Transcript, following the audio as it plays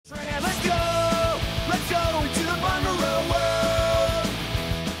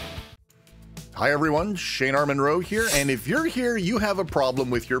Hi everyone, Shane R. Monroe here, and if you're here, you have a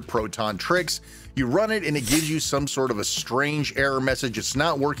problem with your ProtonTricks. You run it and it gives you some sort of a strange error message. It's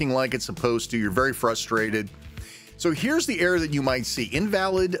not working like it's supposed to. You're very frustrated. So here's the error that you might see: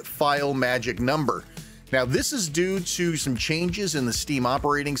 invalid file magic number. Now this is due to some changes in the Steam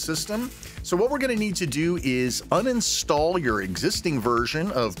operating system. So what we're going to need to do is uninstall your existing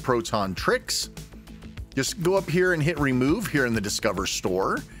version of ProtonTricks. Just go up here and hit remove here in the Discover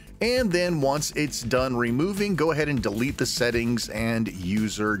store. And then once it's done removing, go ahead and delete the settings and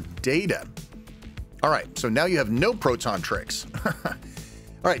user data. All right, so now you have no ProtonTricks. All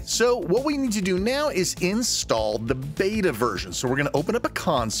right, so what we need to do now is install the beta version. So we're gonna open up a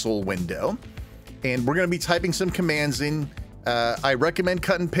console window and we're gonna be typing some commands in. I recommend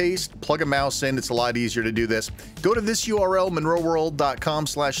cut and paste, plug a mouse in. It's a lot easier to do this. Go to this URL,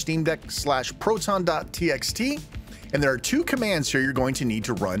 monroeworld.com/steamdeck/proton.txt. And there are two commands here you're going to need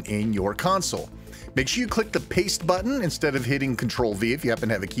to run in your console. Make sure you click the paste button instead of hitting Control-V if you happen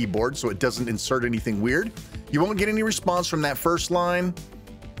to have a keyboard, so it doesn't insert anything weird. You won't get any response from that first line.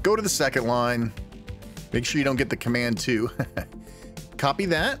 Go to the second line. Make sure you don't get the command 2. Copy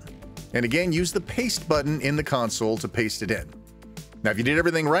that. And again, use the paste button in the console to paste it in. Now, if you did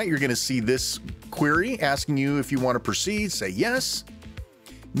everything right, you're going to see this query asking you if you want to proceed. Say yes.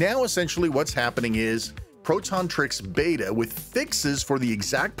 Now, essentially what's happening is ProtonTricks beta with fixes for the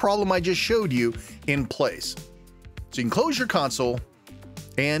exact problem I just showed you in place. So you can close your console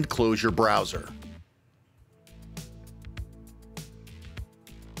and close your browser.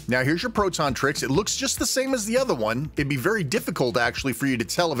 Now here's your ProtonTricks. It looks just the same as the other one. It'd be very difficult actually for you to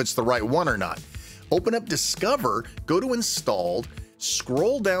tell if it's the right one or not. Open up Discover, go to Installed,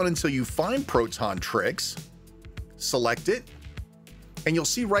 scroll down until you find ProtonTricks, select it, and you'll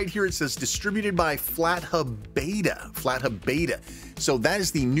see right here it says distributed by FlatHub Beta. So that is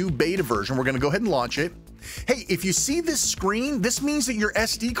the new beta version. We're going to go ahead and launch it. Hey, if you see this screen, this means that your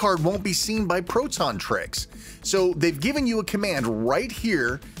SD card won't be seen by ProtonTricks. So they've given you a command right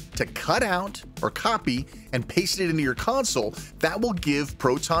here to cut out or copy and paste it into your console. That will give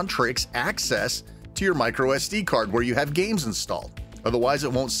ProtonTricks access to your micro SD card where you have games installed. Otherwise,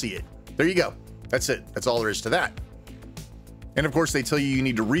 it won't see it. There you go. That's it. That's all there is to that. And of course, they tell you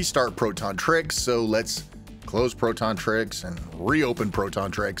need to restart ProtonTricks, so let's close ProtonTricks and reopen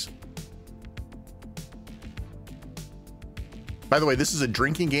ProtonTricks. By the way, this is a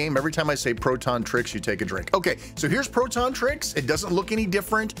drinking game. Every time I say ProtonTricks, you take a drink. Okay, so here's ProtonTricks. It doesn't look any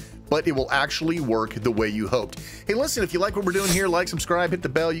different, but it will actually work the way you hoped. Hey, listen, if you like what we're doing here, like, subscribe, hit the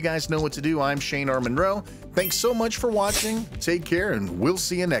bell. You guys know what to do. I'm Shane R. Monroe. Thanks so much for watching. Take care, and we'll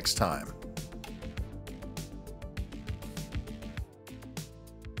see you next time.